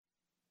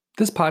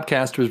This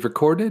podcast was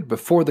recorded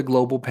before the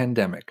global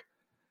pandemic.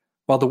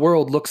 While the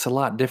world looks a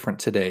lot different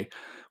today,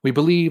 we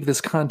believe this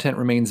content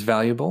remains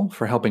valuable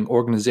for helping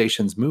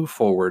organizations move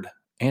forward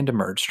and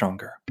emerge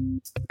stronger.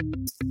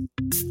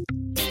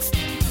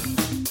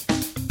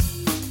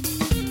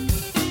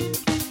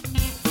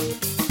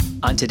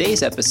 On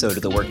today's episode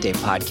of the Workday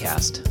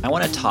Podcast, I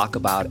want to talk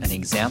about an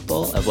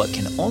example of what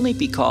can only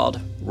be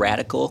called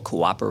radical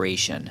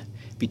cooperation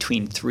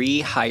between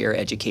three higher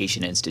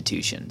education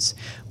institutions.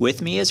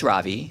 With me is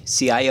Ravi,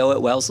 CIO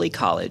at Wellesley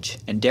College,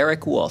 and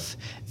Derek Wolf,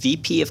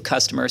 VP of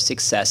Customer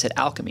Success at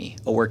Alkami,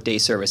 a Workday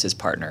Services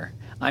partner.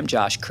 I'm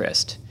Josh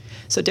Christ.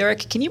 So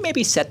Derek, can you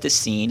maybe set the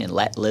scene and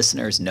let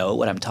listeners know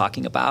what I'm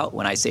talking about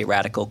when I say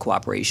radical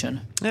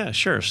cooperation? Yeah,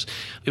 sure.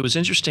 It was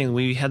interesting.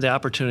 We had the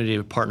opportunity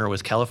to partner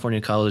with California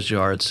College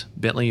of Arts,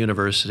 Bentley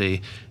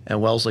University,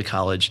 and Wellesley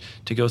College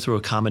to go through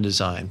a common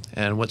design.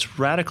 And what's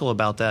radical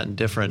about that and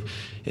different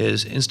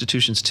is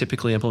institutions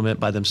typically implement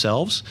by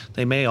themselves.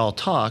 They may all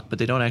talk, but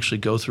they don't actually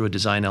go through a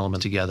design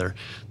element together.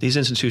 These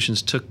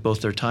institutions took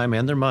both their time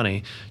and their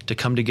money to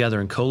come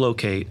together and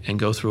co-locate and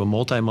go through a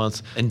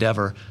multi-month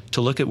endeavor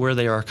to look at where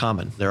they are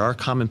common. There are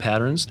common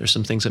patterns. There's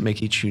some things that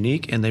make each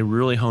unique, and they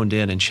really honed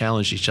in and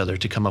challenged each other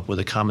to come up with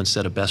a common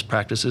set of best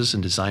practices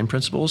and design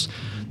principles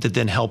that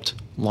then helped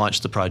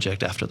launch the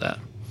project after that.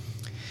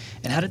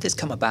 And how did this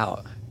come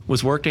about?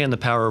 With Workday and the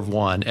Power of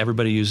One,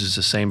 everybody uses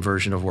the same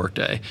version of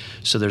Workday.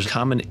 So there's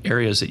common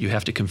areas that you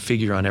have to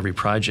configure on every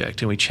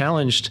project. And we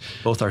challenged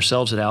both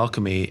ourselves at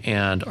Alkami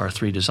and our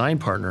three design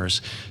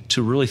partners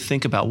to really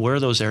think about where are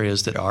those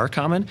areas that are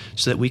common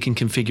so that we can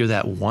configure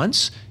that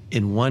once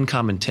in one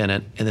common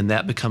tenant, and then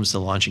that becomes the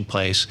launching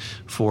place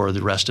for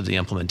the rest of the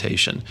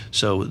implementation.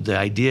 So the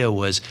idea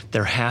was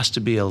there has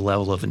to be a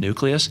level of a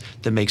nucleus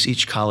that makes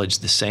each college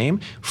the same,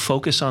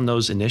 focus on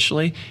those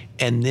initially,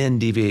 and then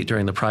deviate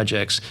during the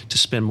projects to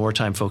spend more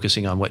time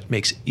focusing on what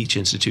makes each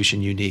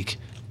institution unique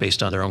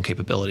based on their own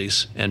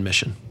capabilities and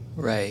mission.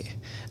 Right.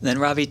 And then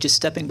Ravi, just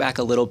stepping back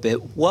a little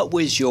bit, what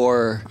was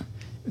your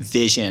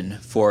vision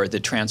for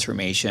the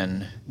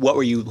transformation? What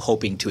were you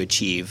hoping to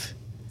achieve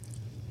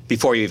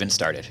before you even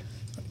started?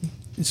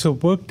 So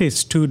Workday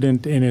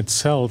Student in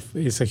itself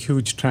is a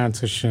huge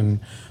transition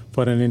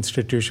for an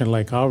institution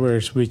like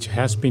ours, which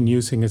has been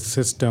using a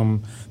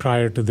system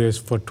prior to this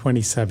for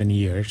 27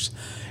 years.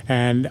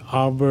 And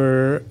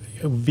our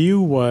view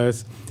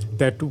was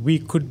that we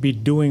could be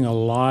doing a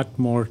lot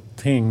more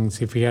things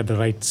if we had the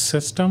right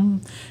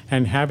system,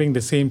 and having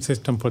the same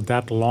system for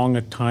that long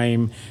a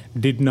time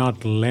did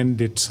not lend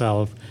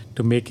itself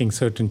to making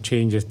certain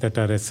changes that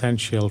are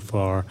essential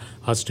for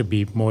us to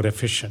be more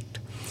efficient.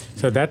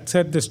 So that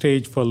set the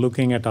stage for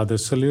looking at other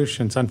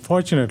solutions.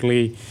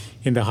 Unfortunately,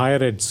 in the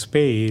higher ed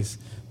space,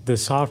 the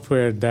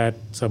software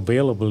that's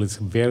available is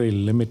very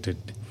limited.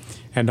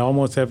 And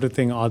almost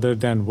everything other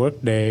than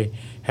Workday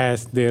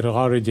has their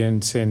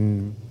origins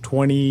in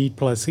 20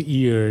 plus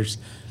years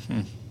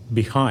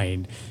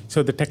behind.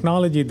 So the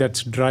technology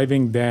that's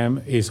driving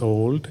them is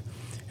old,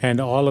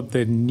 and all of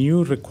the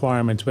new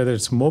requirements, whether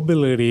it's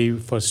mobility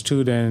for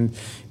students,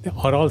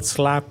 are all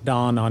slapped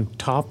on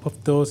top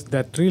of those.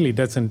 That really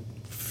doesn't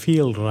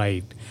feel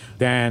right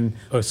than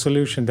a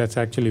solution that's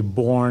actually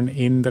born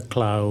in the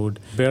cloud,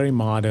 very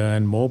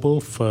modern, mobile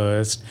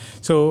first.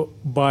 So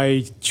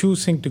by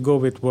choosing to go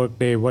with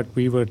Workday, what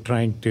we were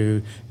trying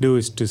to do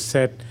is to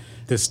set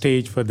the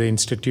stage for the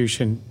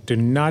institution to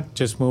not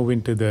just move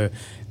into the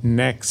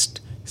next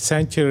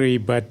century,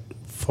 but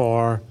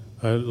for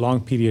a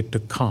long period to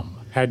come.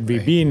 Had we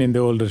been in the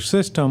older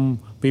system,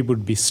 we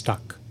would be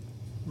stuck.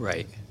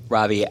 Right.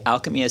 Ravi,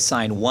 Alkami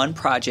assigned one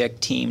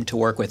project team to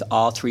work with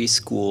all three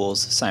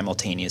schools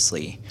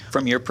simultaneously.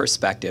 From your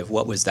perspective,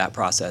 what was that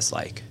process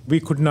like? We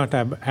could not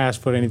have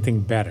asked for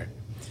anything better.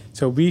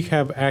 So we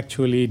have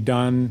actually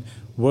done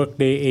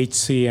Workday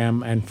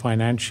HCM and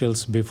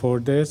financials before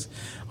this.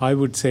 I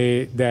would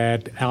say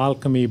that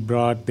Alkami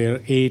brought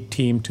their A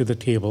team to the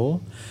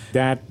table.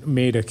 That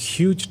made a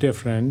huge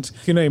difference.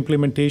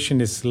 Implementation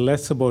is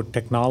less about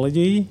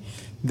technology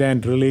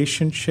than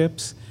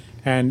relationships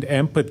and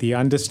empathy,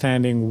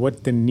 understanding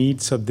what the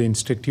needs of the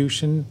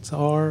institutions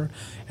are,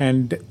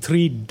 and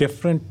three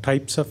different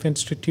types of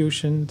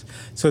institutions.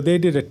 So they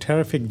did a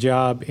terrific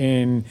job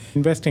in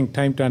investing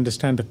time to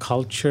understand the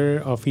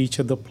culture of each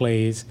of the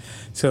plays.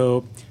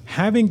 So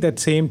having that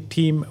same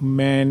team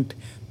meant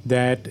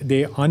that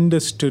they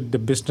understood the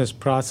business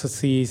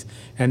processes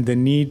and the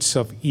needs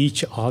of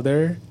each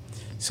other,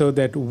 so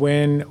that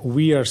when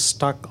we are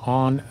stuck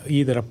on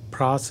either a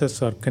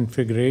process or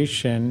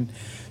configuration,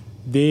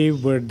 they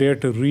were there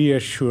to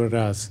reassure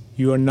us,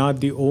 you are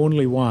not the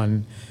only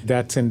one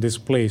that's in this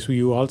place.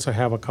 You also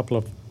have a couple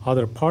of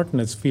other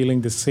partners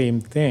feeling the same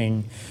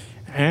thing.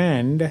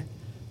 And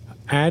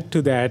add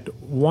to that,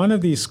 one of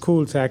these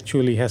schools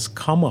actually has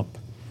come up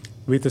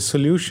with a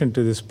solution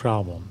to this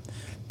problem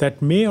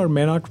that may or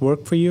may not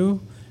work for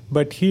you,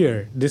 but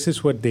here, this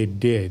is what they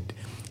did.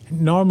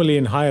 Normally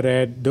in higher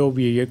ed, though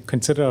we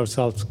consider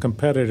ourselves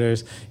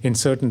competitors in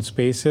certain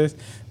spaces,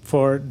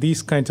 for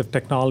these kinds of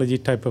technology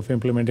type of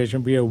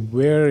implementation, we are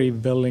very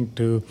willing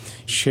to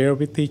share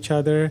with each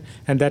other.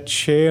 And that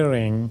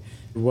sharing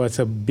was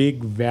a big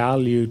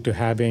value to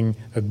having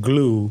a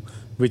glue,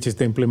 which is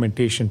the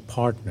implementation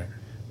partner.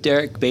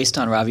 Derek, based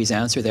on Ravi's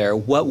answer there,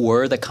 what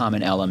were the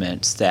common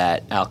elements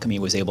that Alkami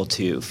was able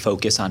to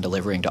focus on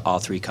delivering to all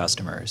three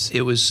customers?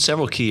 It was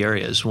several key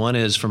areas. One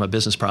is from a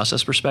business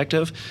process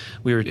perspective.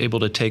 We were able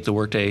to take the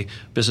Workday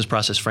business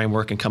process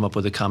framework and come up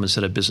with a common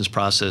set of business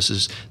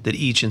processes that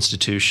each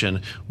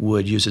institution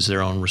would use as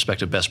their own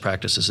respective best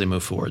practice as they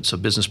move forward. So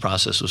business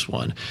process was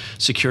one.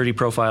 Security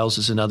profiles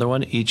is another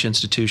one. Each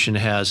institution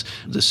has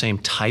the same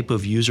type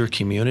of user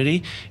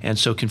community, and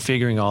so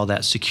configuring all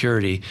that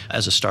security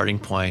as a starting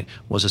point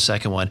was a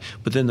second one.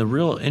 But then the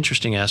real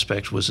interesting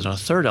aspect was in a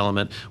third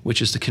element,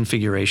 which is the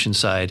configuration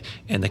side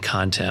and the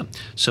content.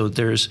 So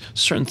there's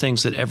certain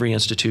things that every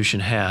institution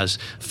has: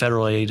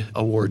 federal aid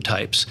award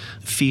types,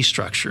 fee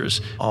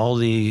structures, all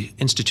the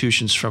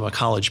institutions from a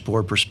college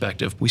board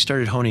perspective. We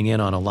started honing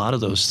in on a lot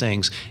of those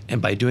things, and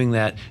by doing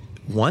that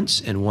once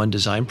in one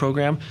design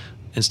program,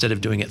 instead of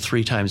doing it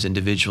 3 times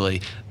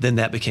individually, then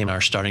that became our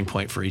starting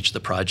point for each of the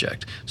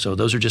project. So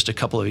those are just a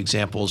couple of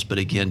examples, but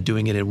again,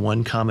 doing it in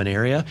one common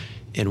area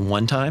in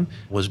one time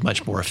was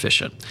much more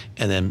efficient.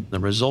 And then the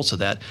results of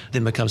that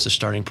then becomes the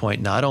starting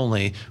point not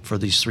only for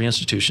these 3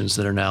 institutions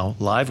that are now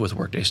live with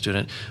Workday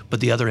Student, but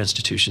the other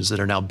institutions that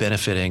are now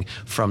benefiting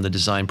from the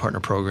design partner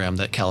program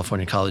that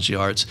California College of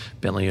the Arts,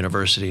 Bentley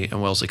University, and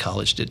Wellesley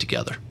College did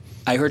together.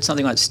 I heard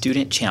something about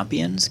student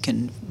champions.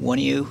 Can one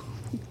of you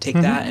take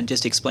that and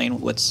just explain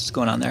what's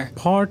going on there?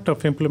 Part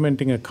of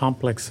implementing a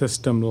complex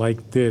system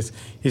like this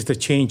is the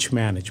change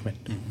management.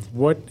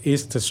 What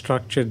is the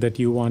structure that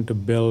you want to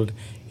build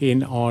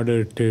in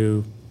order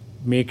to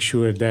make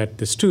sure that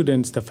the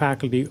students, the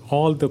faculty,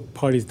 all the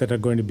parties that are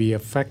going to be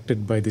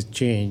affected by this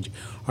change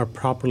are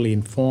properly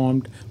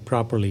informed,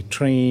 properly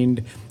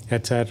trained,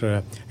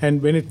 etc.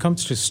 And when it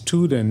comes to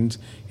students,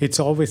 it's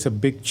always a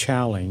big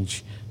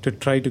challenge to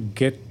try to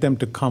get them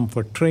to come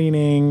for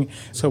training.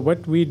 So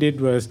what we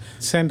did was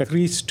send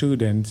 3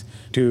 students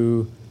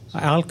to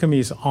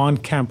Alkami's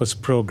on-campus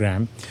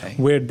program,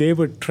 where they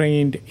were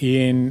trained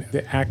in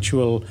the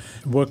actual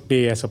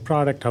Workday as a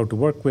product, how to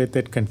work with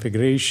it,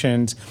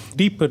 configurations,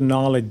 deeper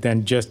knowledge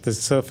than just the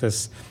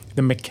surface,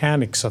 the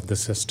mechanics of the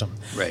system.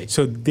 Right.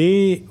 So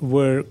they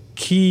were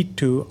key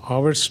to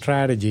our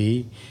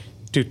strategy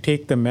to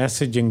take the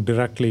messaging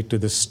directly to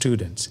the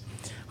students.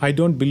 I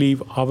don't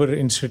believe our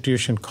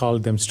institution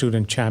called them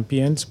student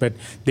champions, but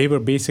they were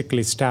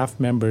basically staff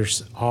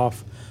members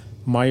of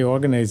my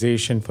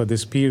organization for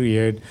this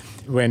period.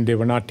 When they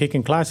were not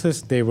taking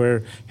classes, they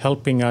were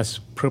helping us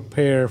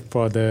prepare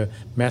for the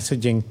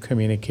messaging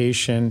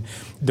communication.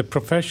 The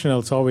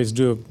professionals always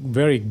do a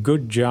very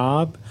good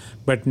job,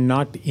 but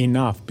not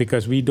enough,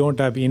 because we don't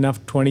have enough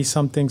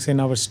 20-somethings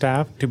in our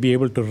staff to be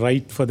able to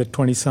write for the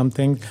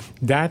 20-somethings.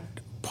 That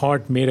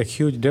part made a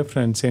huge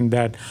difference in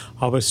that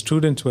our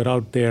students were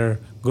out there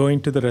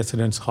going to the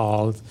residence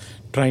halls,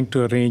 trying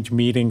to arrange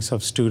meetings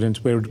of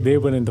students where they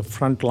were in the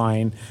front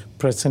line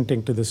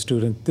presenting to the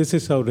students, this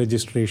is how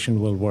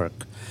registration will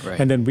work. Right.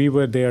 And then we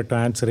were there to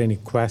answer any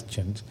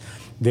questions.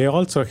 They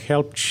also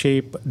helped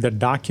shape the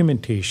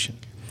documentation.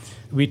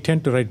 We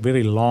tend to write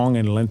very long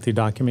and lengthy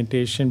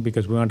documentation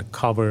because we want to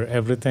cover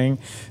everything.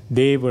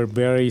 They were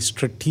very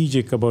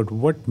strategic about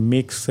what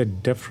makes a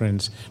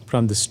difference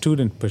from the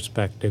student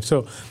perspective.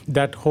 So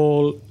that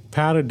whole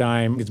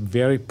paradigm is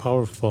very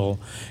powerful,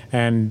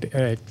 and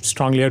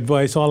strongly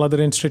advise all other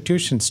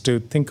institutions to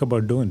think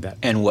about doing that.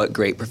 And what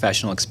great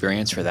professional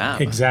experience for them.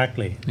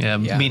 Exactly. Yeah,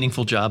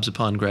 meaningful jobs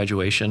upon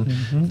graduation,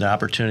 the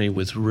opportunity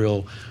with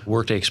real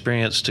Workday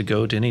experience to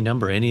go to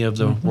any of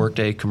the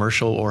Workday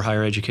commercial or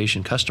higher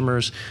education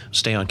customers,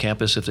 stay on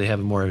campus if they have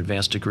a more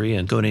advanced degree,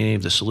 and go to any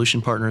of the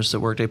solution partners that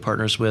Workday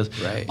partners with.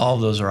 Right. All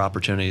of those are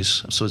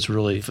opportunities, so it's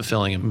really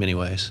fulfilling in many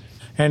ways.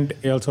 And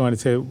I also want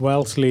to say,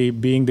 Wellesley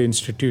being the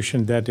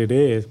institution that it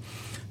is,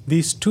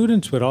 these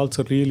students were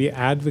also really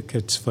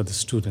advocates for the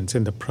students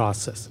in the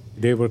process.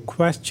 They were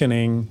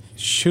questioning,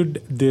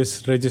 should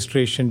this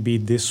registration be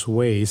this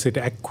way? Is it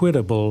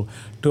equitable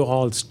to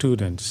all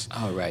students?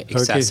 Oh, right.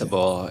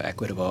 Accessible,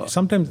 equitable.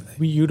 Sometimes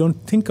you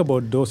don't think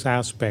about those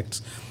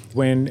aspects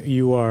when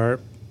you are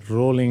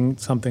rolling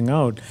something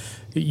out.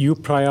 You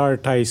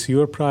prioritize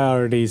your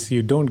priorities.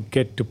 You don't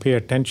get to pay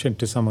attention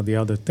to some of the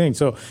other things.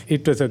 So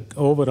it was an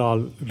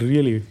overall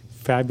really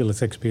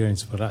fabulous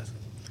experience for us.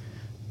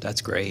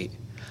 That's great.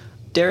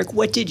 Derek,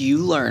 what did you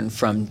learn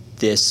from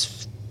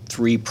this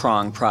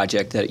 3-prong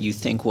project that you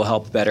think will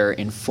help better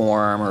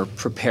inform or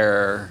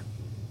prepare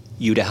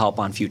you to help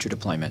on future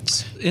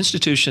deployments?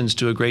 Institutions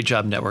do a great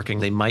job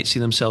networking. They might see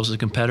themselves as a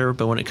competitor,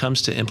 but when it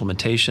comes to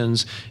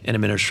implementations and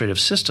administrative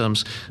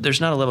systems, there's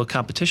not a level of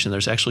competition.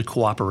 There's actually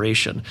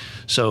cooperation.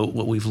 So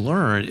what we've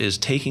learned is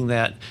taking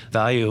that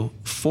value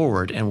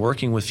forward and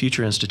working with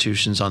future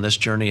institutions on this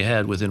journey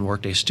ahead within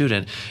Workday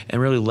Student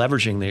and really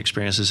leveraging the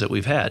experiences that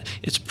we've had.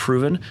 It's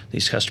proven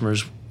these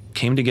customers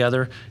came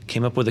together,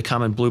 came up with a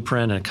common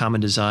blueprint and a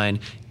common design,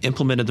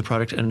 implemented the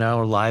product, and now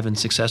are live and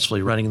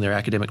successfully running their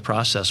academic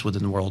process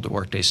within the world of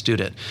Workday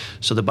Student.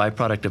 So the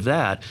byproduct of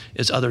that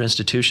is other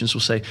institutions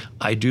will say,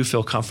 I do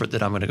feel comfort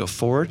that I'm going to go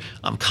forward.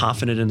 I'm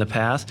confident in the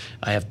path.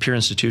 I have peer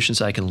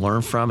institutions I can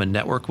learn from and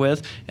network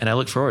with, and I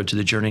look forward to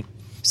the journey.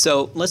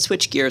 So let's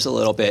switch gears a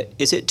little bit.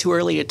 Is it too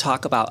early to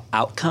talk about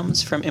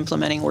outcomes from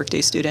implementing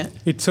Workday Student?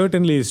 It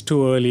certainly is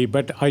too early,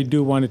 but I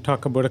do want to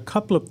talk about a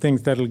couple of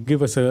things that will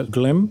give us a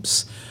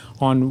glimpse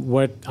on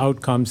what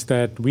outcomes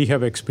that we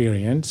have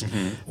experienced.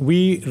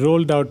 We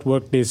rolled out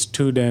Workday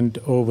Student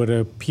over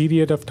a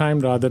period of time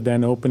rather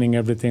than opening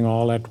everything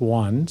all at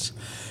once.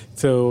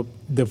 So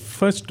the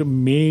first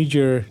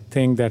major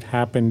thing that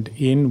happened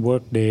in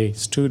Workday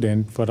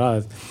Student for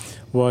us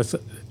was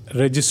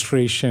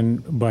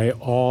registration by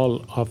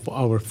all of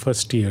our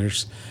first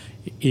years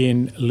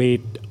in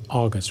late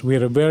August.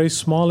 We're a very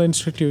small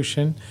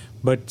institution,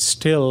 but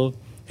still,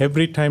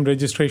 every time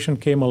registration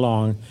came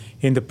along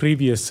in the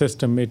previous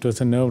system, it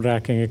was a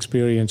nerve-wracking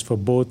experience for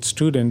both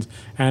students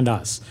and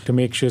us to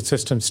make sure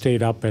systems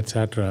stayed up,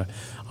 etc.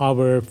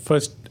 Our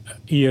first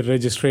year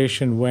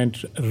registration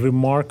went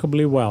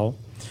remarkably well,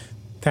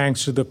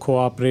 thanks to the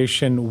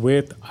cooperation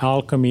with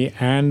Alkami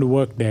and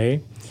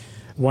Workday.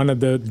 One of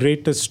the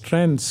greatest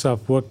strengths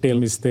of Workday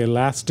is the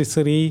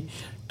elasticity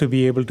to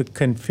be able to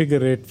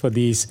configure it for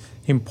these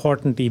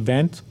important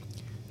events.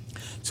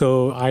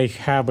 So I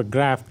have a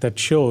graph that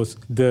shows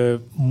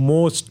the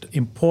most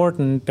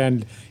important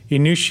and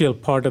initial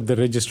part of the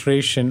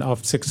registration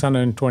of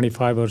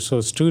 625 or so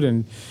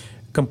students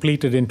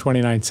completed in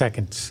 29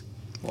 seconds.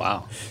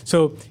 Wow.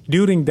 So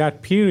during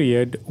that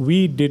period,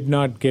 we did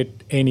not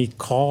get any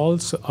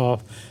calls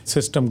of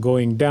system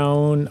going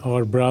down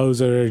or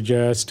browser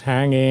just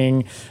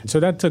hanging. So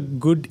that's a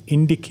good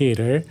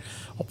indicator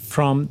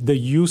from the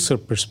user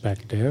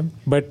perspective.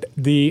 But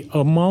the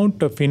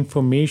amount of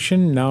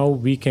information now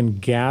we can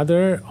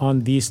gather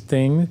on these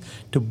things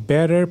to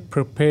better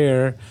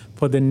prepare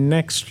for the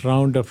next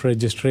round of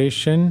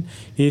registration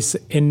is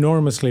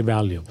enormously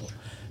valuable.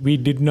 We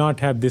did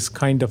not have this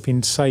kind of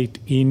insight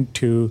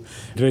into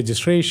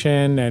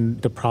registration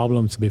and the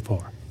problems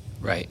before.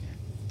 Right.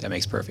 That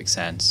makes perfect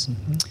sense.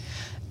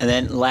 And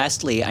then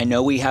lastly, I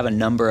know we have a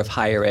number of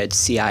higher ed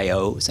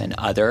CIOs and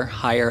other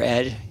higher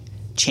ed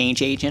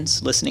change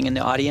agents listening in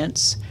the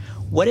audience.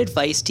 What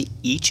advice do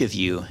each of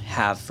you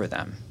have for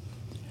them?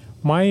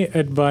 My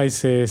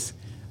advice is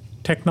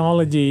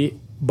technology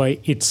by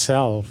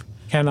itself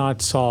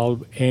cannot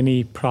solve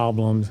any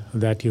problems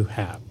that you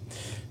have.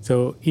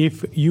 So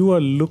if you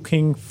are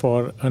looking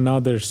for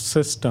another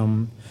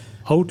system,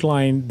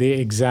 outline the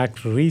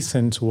exact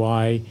reasons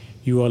why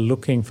you are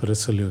looking for a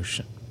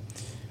solution.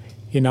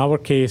 In our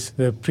case,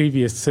 the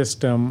previous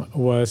system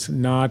was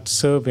not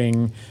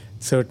serving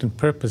certain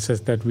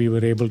purposes that we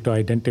were able to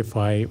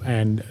identify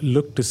and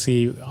look to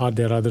see, are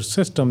there other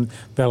systems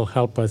that will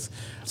help us?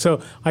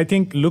 So I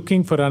think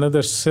looking for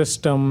another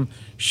system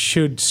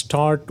should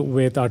start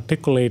with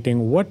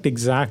articulating what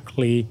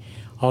exactly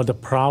are the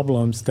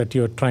problems that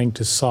you're trying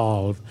to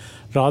solve,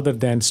 rather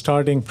than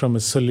starting from a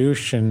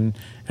solution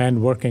and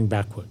working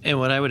backward. And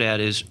what I would add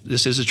is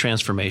this is a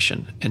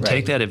transformation, and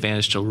take that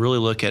advantage to really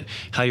look at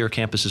how your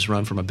campus is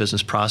run from a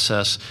business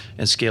process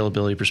and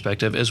scalability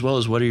perspective, as well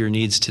as what are your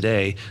needs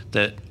today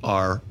that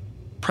are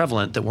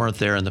prevalent that weren't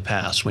there in the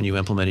past when you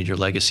implemented your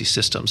legacy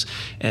systems,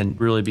 and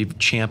really be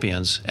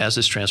champions as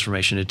this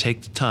transformation to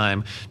take the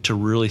time to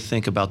really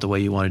think about the way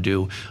you want to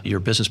do your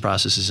business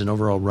processes and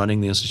overall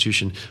running the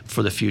institution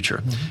for the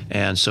future.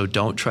 And so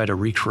don't try to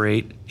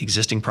recreate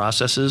existing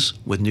processes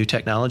with new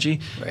technology.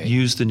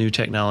 Use the new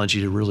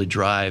technology to really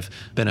drive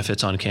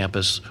benefits on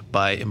campus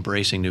by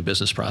embracing new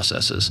business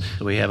processes.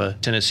 So we have a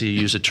tendency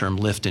to use the term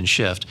lift and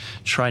shift.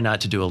 Try not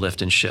to do a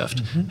lift and shift.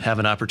 Have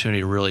an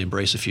opportunity to really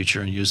embrace the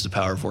future and use the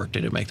power of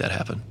Workday to make that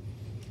happen.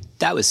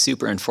 That was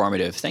super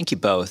informative. Thank you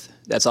both.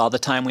 That's all the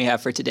time we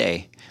have for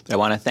today. But I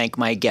want to thank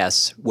my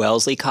guests,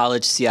 Wellesley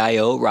College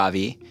CIO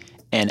Ravi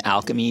and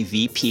Alkami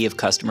VP of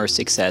Customer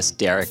Success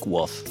Derek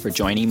Wolf, for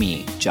joining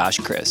me, Josh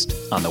Christ,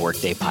 on the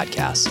Workday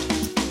Podcast.